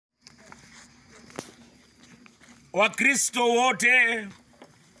Wakristo wote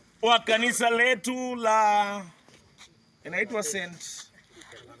wa kanisa letu la inaitwa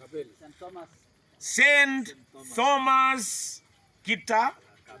Saint Thomas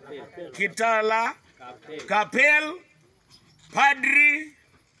Kitala Kapel, padri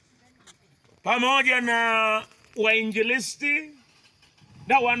pamoja na wainjilisti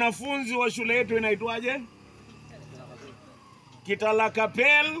na wanafunzi wa shule yetu inaitwaje? Kitala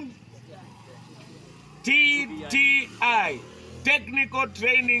Kapel TTI, Technical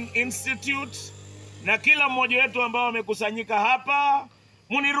Training Institute, na kila mmoja wetu ambao wamekusanyika hapa,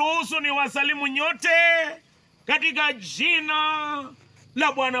 muniruhusu ni wasalimu nyote katika jina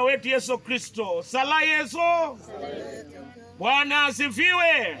la Bwana wetu Yesu Kristo. Sala Yesu. Bwana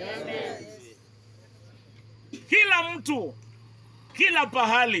asifiwe. Kila mtu, kila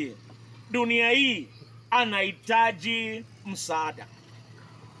pahali dunia hii anahitaji msaada.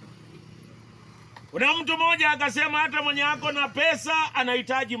 Kuna mtu mmoja akasema hata mwenye ako na pesa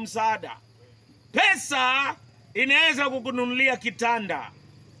anahitaji msaada. Pesa inaweza kukununulia kitanda,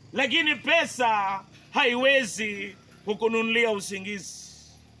 lakini pesa haiwezi kukununulia usingizi.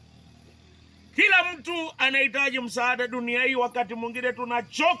 Kila mtu anahitaji msaada dunia hii. Wakati mwingine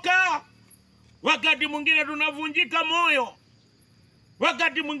tunachoka, wakati mwingine tunavunjika moyo,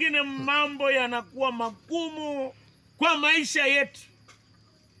 wakati mwingine mambo yanakuwa magumu kwa maisha yetu.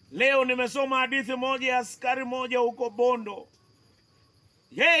 Leo nimesoma hadithi moja ya askari moja huko Bondo.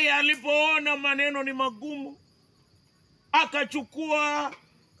 Yeye alipoona maneno ni magumu, akachukua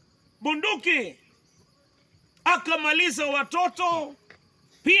bunduki, akamaliza watoto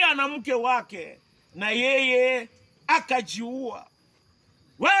pia na mke wake, na yeye akajiua.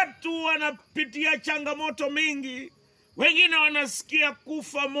 Watu wanapitia changamoto mingi, wengine wanasikia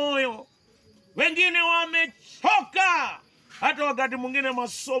kufa moyo, wengine wamechoka, hata wakati mwingine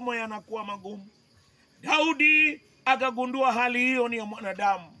masomo yanakuwa magumu. Daudi akagundua hali hiyo ni ya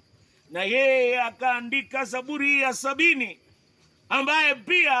mwanadamu, na yeye akaandika Zaburi ya 70 ambaye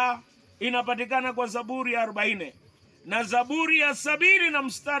pia inapatikana kwa Zaburi ya 40. Na Zaburi ya 70 na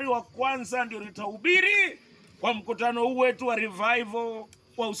mstari wa kwanza ndio nitahubiri kwa mkutano huu wetu wa revival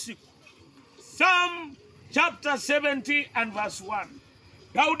wa usiku. Psalm chapter 70 and verse 1.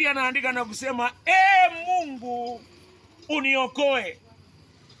 Daudi anaandika na kusema, Mungu uniokoe,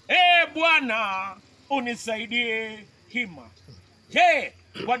 Bwana unisaidie hima. Je,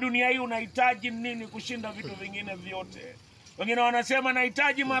 kwa dunia hii unahitaji nini kushinda vitu vingine vyote? Wengine wanasema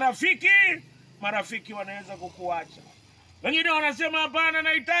nahitaji marafiki. Marafiki wanaweza kukuacha. Wengine wanasema hapana,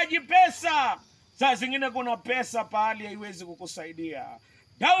 nahitaji pesa. Saa zingine kuna pesa pahali haiwezi kukusaidia.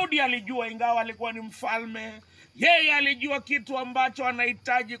 Daudi alijua, ingawa alikuwa ni mfalme, yeye alijua kitu ambacho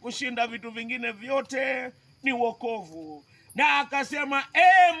anahitaji kushinda vitu vingine vyote ni wokovu. Na akasema,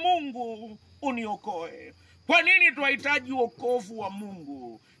 Mungu uniokoe. Kwa nini tunahitaji wokovu wa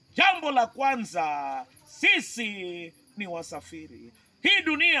Mungu? Jambo la kwanza, sisi ni wasafiri. Hii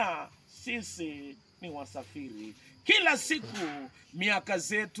dunia sisi ni wasafiri. Kila siku miaka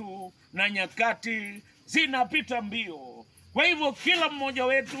zetu na nyakati zinapita mbio. Kwa hivyo kila mmoja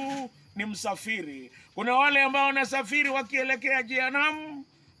wetu ni msafiri. Kuna wale ambao wanasafiri wakielekea jehanamu,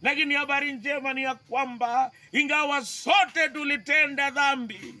 lakini habari njema ni ya kwamba ingawa sote tulitenda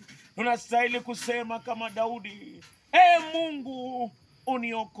dhambi, tunastahili kusema kama Daudi, Mungu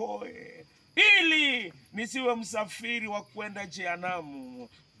uniokoe, ili nisiwe msafiri wa kwenda jehanamu,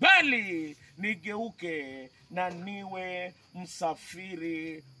 bali nigeuke na niwe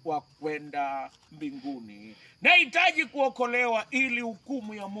msafiri wa kwenda mbinguni. Nahitaji kuokolewa ili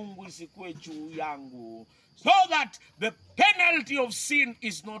hukumu ya Mungu isikuwe juu yangu, so that the penalty of sin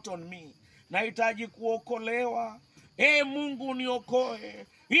is not on me. Nahitaji kuokolewa. Mungu uniokoe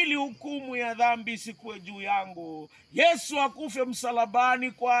ili hukumu ya dhambi isikuwe juu yangu. Yesu akufe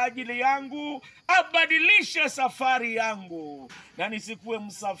msalabani kwa ajili yangu, abadilishe safari yangu, na nisikuwe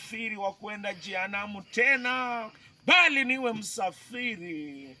msafiri wa kwenda jehanamu tena, bali niwe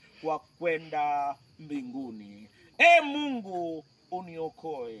msafiri wa kwenda mbinguni. Mungu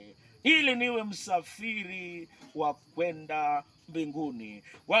uniokoe ili niwe msafiri wa kwenda mbinguni.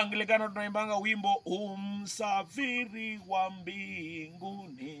 Waanglikana tunaimbanga wimbo, umsafiri wa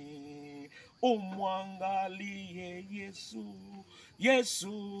mbinguni, umwangalie Yesu,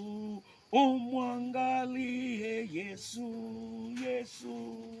 Yesu, umwangalie Yesu,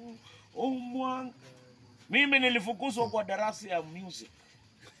 Yesu, Mimi nilifukuzwa kwa darasa ya music.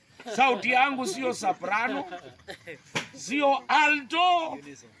 Sauti yangu sio soprano, sio alto,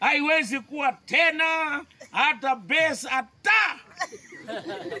 haiwezi kuwa tena hata bass hata.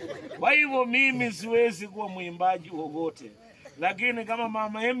 Kwa hivyo mimi siwezi kuwa mwimbaji wowote. lakini kama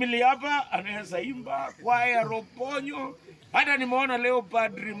Mama Emily hapa anaweza imba kwaya Roponyo. Hata nimeona leo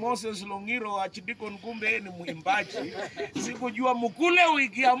Padri Moses Longiro Archdeacon, kumbe ni muimbaji. Sikujua Mukule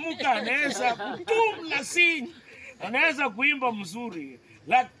ukiamuka anaweza kutumla sing, anaweza kuimba mzuri.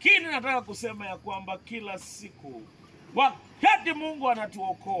 Lakini nataka kusema ya kwamba kila siku wakati Mungu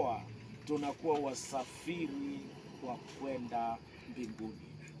anatuokoa, tunakuwa wasafiri wa kwenda mbinguni.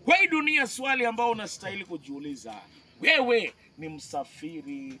 Kwa hii dunia, swali ambao unastahili kujiuliza, wewe ni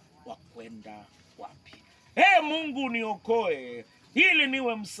msafiri wa kwenda wapi? Mungu niokoe ili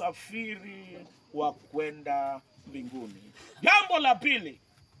niwe msafiri wa kwenda mbinguni. Jambo la pili,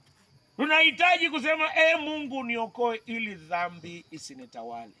 tunahitaji kusema Mungu niokoe ili dhambi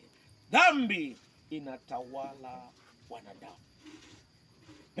isinitawale. Dhambi inatawala wanadamu.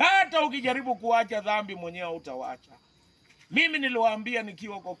 Hata ukijaribu kuacha dhambi mwenyewe hutawacha. Mimi niliwaambia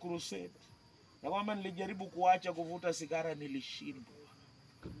nikiwa kwa crusade, na kwamba nilijaribu kuacha kuvuta sigara, nilishindwa.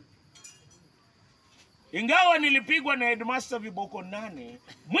 Ingawa nilipigwa na headmaster viboko 8,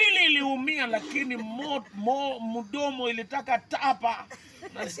 mwili iliumia, lakini mdomo ilitaka tapa.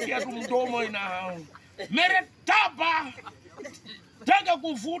 Nasikia tu mdomo ina mere tapa, taka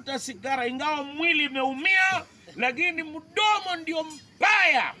kuvuta sigara. Ingawa mwili imeumia, lakini mdomo ndio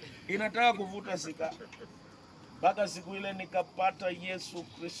mbaya, inataka kuvuta sigara. Mpaka siku ile nikapata Yesu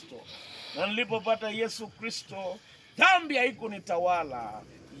Kristo. Na nilipopata Yesu Kristo, dhambi haikunitawala,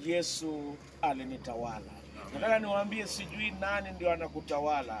 Yesu alinitawala. Nataka niwaambie, sijui nani ndio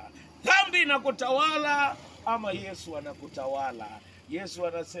anakutawala. Dhambi inakutawala ama Yesu anakutawala? Yesu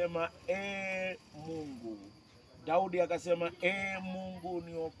anasema Mungu. Daudi akasema Mungu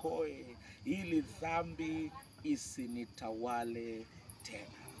niokoe ili dhambi isinitawale tena.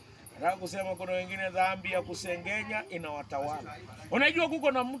 Nataka kusema kuna wengine dhambi ya kusengenya inawatawala. Unajua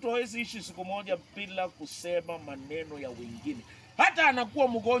kuko na mtu hawezi ishi siku moja bila kusema maneno ya wengine. Hata anakuwa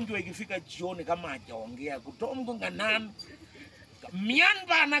mgonjwa ikifika jioni kama hajaongea kutongonganan.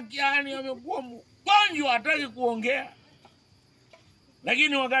 Mianba anakiani amekuwa mgonjwa hataki kuongea.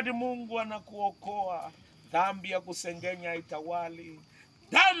 Lakini wakati Mungu anakuokoa, dhambi ya kusengenya haitawali.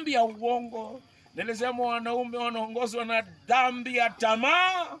 Dhambi ya uongo, nilisema wanaume wanaongozwa na dhambi ya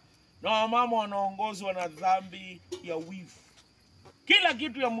tamaa, na wamama wanaongozwa na dhambi ya wivu. Kila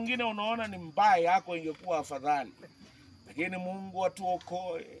kitu ya mwingine unaona ni mbaya, yako ingekuwa afadhali. Lakini Mungu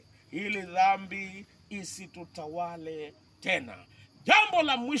atuokoe ili dhambi isitutawale tena. Jambo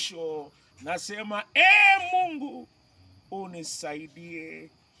la mwisho nasema Mungu unisaidie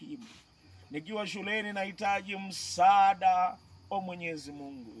hili. Nikiwa shuleni nahitaji msaada wa Mwenyezi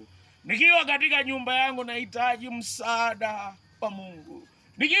Mungu. Nikiwa katika nyumba yangu nahitaji msaada wa Mungu.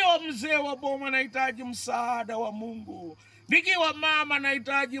 Nikiwa mzee wa boma nahitaji msaada wa Mungu. Nikiwa mama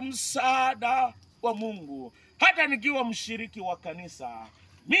nahitaji msaada wa Mungu. Hata nikiwa mshiriki wa kanisa,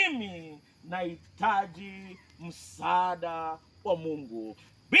 mimi nahitaji msaada wa Mungu.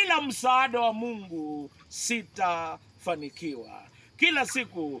 Bila msaada wa Mungu sitafanikiwa. Kila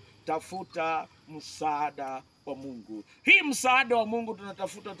siku tafuta msaada wa Mungu. Hii msaada wa Mungu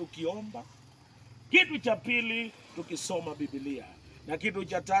tunatafuta tukiomba. Kitu cha pili tukisoma Biblia. Na kitu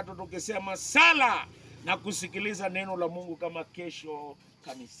cha tatu tukisema sala na kusikiliza neno la Mungu kama kesho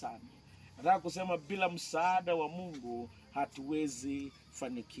kanisani. Nataka kusema bila msaada wa Mungu hatuwezi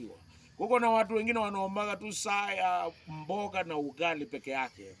fanikiwa. Kuko na watu wengine wanaombaga tu saa ya mboga na ugali peke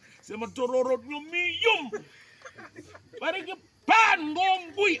yake. Sema tororo nyumiyum. Bariki pan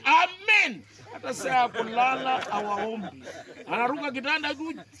ngongui, amen. Hata saa kulala hawaombi. Anaruka kitanda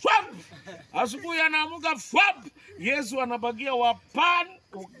tu, fwap. Asubuhi anaamuka, fwap. Yesu anabakia wa pan,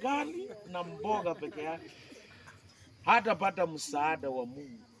 ugali na mboga peke yake. Hatapata msaada wa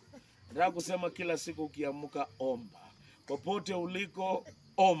Mungu. Nataka kusema kila siku ukiamuka omba. Popote uliko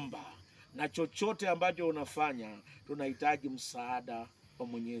omba. Na chochote ambacho unafanya, tunahitaji msaada wa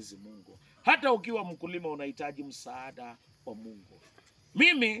Mwenyezi Mungu. Hata ukiwa mkulima unahitaji msaada wa Mungu.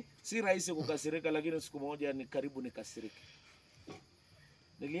 Mimi si rahisi kukasirika, lakini siku moja ni karibu nikasirike.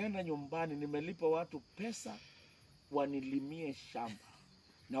 Nilienda nyumbani, nimelipa watu pesa wanilimie shamba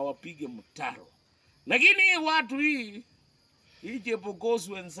na wapige mtaro. Lakini watu hii Chepokos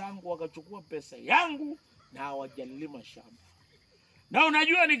wenzangu wakachukua pesa yangu na hawajalima shamba. Na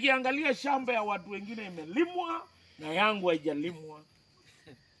unajua nikiangalia shamba ya watu wengine imelimwa na yangu haijalimwa.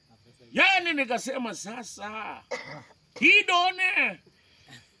 Yani nikasema sasa, Kidone,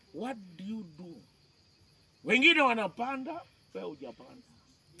 what do you do? Wengine wanapanda, wewe hujapanda.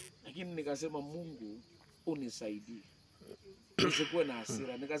 Lakini nikasema Mungu unisaidie. Nisikuwe na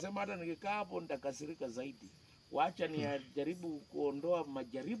hasira. Nikasema hata nikikaa hapo nitakasirika zaidi. Wacha nijaribu kuondoa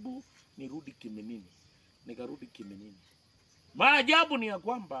majaribu, nirudi Kiminini. Nikarudi Kiminini. Maajabu ni ya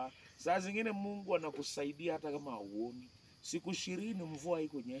kwamba saa zingine Mungu anakusaidia hata kama hauoni. Siku 20 mvua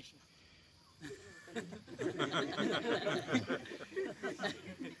haikunyesha.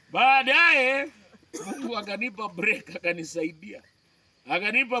 Baadaye Mungu akanipa break, akanisaidia.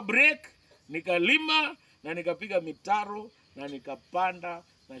 Akanipa break, nikalima na nikapiga mitaro na nikapanda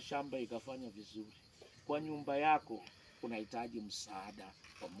na shamba ikafanya vizuri. Kwa nyumba yako unahitaji msaada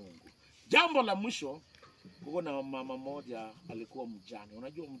wa Mungu. Jambo la mwisho, kuko na mama moja alikuwa mjane.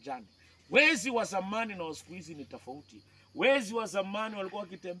 Unajua mjane, wezi wa zamani na wa siku hizi ni tofauti. Wezi wa zamani walikuwa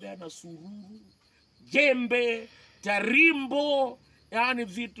wakitembea na sururu, jembe, tarimbo, yani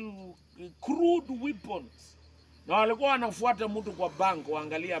vitu crude weapons. Na walikuwa wanafuata mtu kwa bank,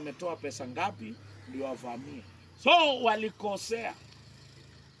 waangalia ametoa pesa ngapi ndio wavamie. So walikosea.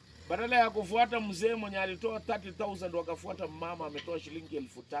 Badala ya kufuata mzee mwenye alitoa 30,000 wakafuata mama ametoa shilingi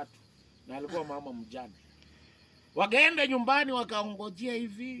 3,000 na alikuwa mama mjane. Wakaenda nyumbani wakaongojea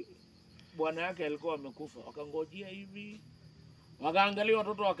hivi, bwana yake alikuwa amekufa. Wakangojea hivi, wakaangalia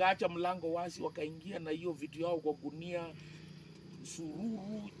watoto, wakaacha mlango wazi, wakaingia na hiyo vitu yao kwa gunia,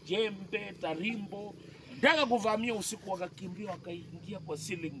 sururu, jembe, tarimbo, ndaka kuvamia usiku. Wakakimbia wakaingia kwa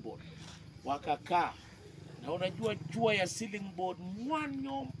ceiling board, wakakaa. Na unajua jua ya ceiling board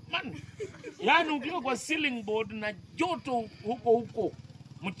mwanyo man. Yaani ukiwa kwa ceiling board na joto huko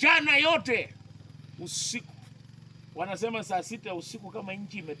mchana yote, usiku wanasema saa 6 usiku kama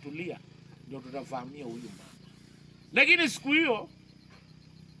nchi imetulia ndio tutavamia huyu mama. Lakini siku hiyo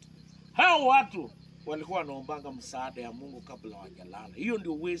hao watu walikuwa wanaombanga msaada ya Mungu kabla hawajalala. Hiyo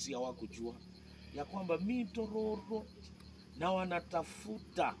ndio wezi hawakujua ya kwamba mitororo na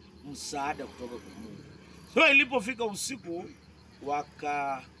wanatafuta msaada kutoka kwa Mungu. So ilipofika usiku,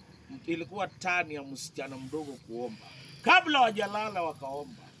 ilikuwa tani ya msichana mdogo kuomba. Kabla hawajalala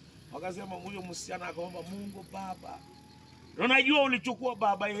wakaomba. Wakasema huyo msichana akaomba, Mungu Baba, unajua ulichukua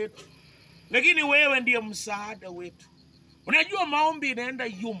baba yetu, lakini wewe ndiye msaada wetu. Unajua maombi inaenda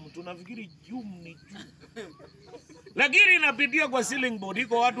yum, tunafikiri yum ni juu. Lakini inapitia kwa ceiling board,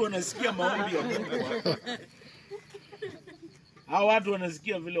 iko watu wanasikia maombi ya Mungu. Hao watu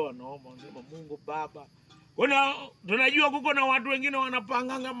wanasikia vile wanaomba, wanasema Mungu Baba. Tunajua kuko na watu wengine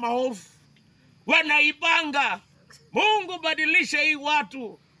wanapanganga maovu. Wanaipanga, Mungu badilisha hii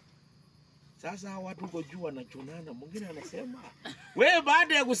watu. Sasa watu uko juu wanachunana. Mwingine anasema, wewe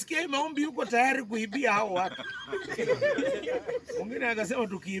baada ya kusikia hii maombi uko tayari kuibia hao watu. Mwingine akasema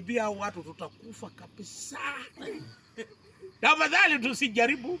tukiibia hao watu tutakufa kabisa. Tafadhali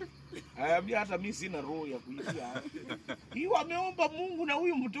tusijaribu. Ayambia hata mimi sina roho ya kuibia. Hii wameomba Mungu na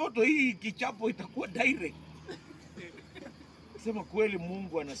huyu mtoto, hii kichapo itakuwa direct. Sema kweli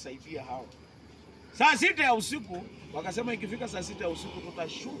Mungu anasaidia hao. Saa 6 ya usiku, wakasema ikifika saa 6 ya usiku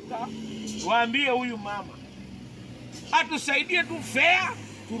tutashuka, waambie huyu mama atusaidie tu fare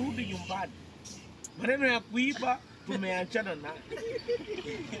turudi nyumbani. Maneno ya kuiba tumeachana naye.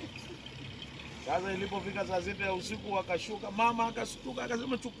 Sasa ilipofika saa 6 ya usiku wakashuka, mama akashtuka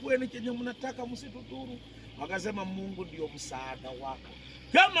akasema chukueni chenye mnataka msitudhuru. Wakasema Mungu ndio msaada wako.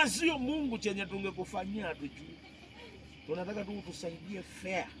 Kama sio Mungu chenye tungekufanyia hatujui. Tunataka tu utusaidie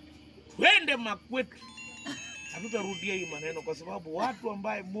fare. Twende makwetu. Hatutarudia hii maneno kwa sababu watu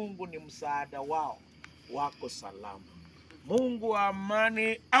ambaye Mungu ni msaada wao wako salama. Mungu wa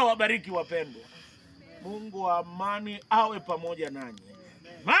amani awabariki wapendwa. Mungu wa amani awe pamoja nanyi.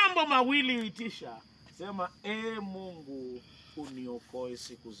 Mambo mawili uitisha, sema Mungu uniokoe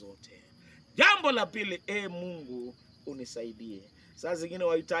siku zote. Jambo la pili, Mungu unisaidie. Saa zingine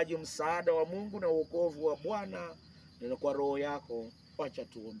wahitaji msaada wa Mungu na wokovu wa Bwana na kwa roho yako. Wacha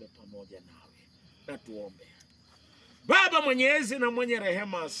tuombe pamoja nawe. Na tuombe. Baba mwenyezi na mwenye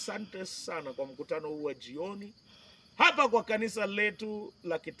rehema, asante sana kwa mkutano huu wa jioni hapa kwa kanisa letu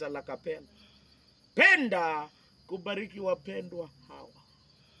la Kitalakapela. Penda kubariki wapendwa hawa.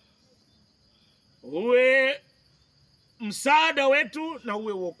 Uwe msaada wetu na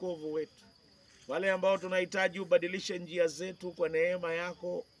uwe wokovu wetu. Wale ambao tunahitaji ubadilishe njia zetu kwa neema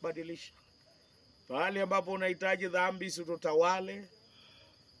yako, badilisha. Pale ambapo unahitaji dhambi usitutawale.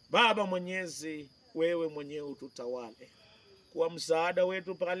 Baba mwenyezi, wewe mwenyewe ututawale. Kwa msaada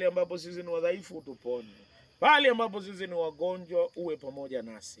wetu pale ambapo sisi ni wadhaifu utuponye. Pale ambapo sisi ni wagonjwa uwe pamoja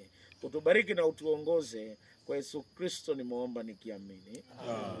nasi. Utubariki na utuongoze. Kwa Yesu Kristo nimeomba nikiamini.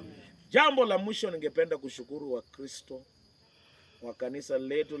 Amen. Jambo la mwisho ningependa kushukuru wa Kristo wa kanisa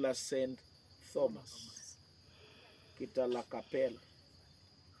letu la St. Thomas Kitalakapela,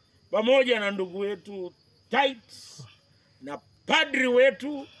 pamoja na ndugu wetu Tites na padri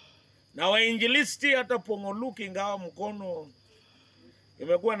wetu na wainjilisti hata Pongoluki, ingawa mkono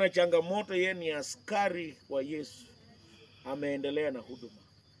imekuwa na changamoto, yeye ni askari wa Yesu. ameendelea na huduma.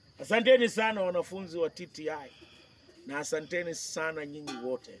 Asanteni sana wanafunzi wa TTI, na asanteni sana nyinyi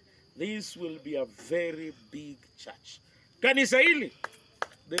wote. This will be a very big church. Kanisa hili,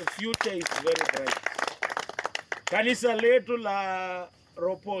 the future is very bright. Kanisa letu la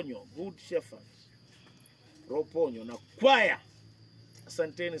Roponyo, Good Shepherd, Roponyo na kwaya,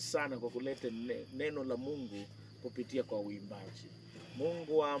 asanteni sana kwa kuleta neno la Mungu kupitia kwa uimbaji.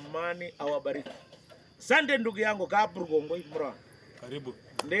 Mungu wa amani awabariki. Asante ndugu yangu Kapurgongo Imran. Karibu.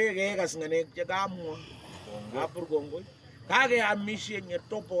 Ndege kasingane chakamu. Kapurgongo. Kage amishi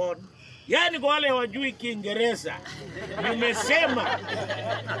nyetopon. Yani kwa wale wajui Kiingereza, nimesema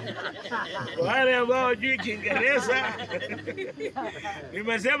kwa wale ambao wajui Kiingereza,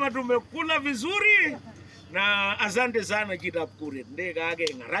 nimesema tumekula vizuri na asante sana Kitapkuri. Ndege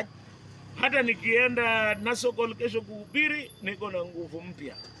age ngaraj. Hata nikienda Nasokol kesho kuhubiri niko na nguvu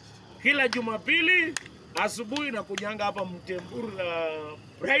mpya. Kila Jumapili asubuhi na kujanga hapa Mtemburu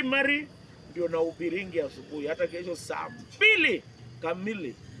primary ndio na ubiringi asubuhi. Hata kesho saa 2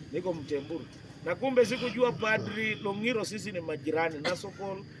 kamili niko Mtemburu. Na kumbe sikujua Padri Longiro sisi ni majirani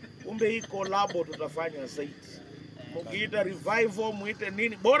Nasokol. Kumbe hii collabo tutafanya zaidi. Mkiita revival muite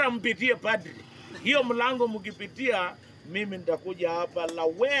nini, bora mpitie Padri. Hiyo mlango mkipitia mimi nitakuja hapa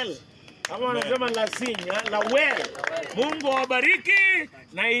Lawel. Kama wanasema Lasinya, Lawel. Mungu awabariki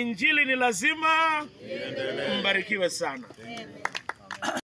na injili ni lazima mbarikiwe sana.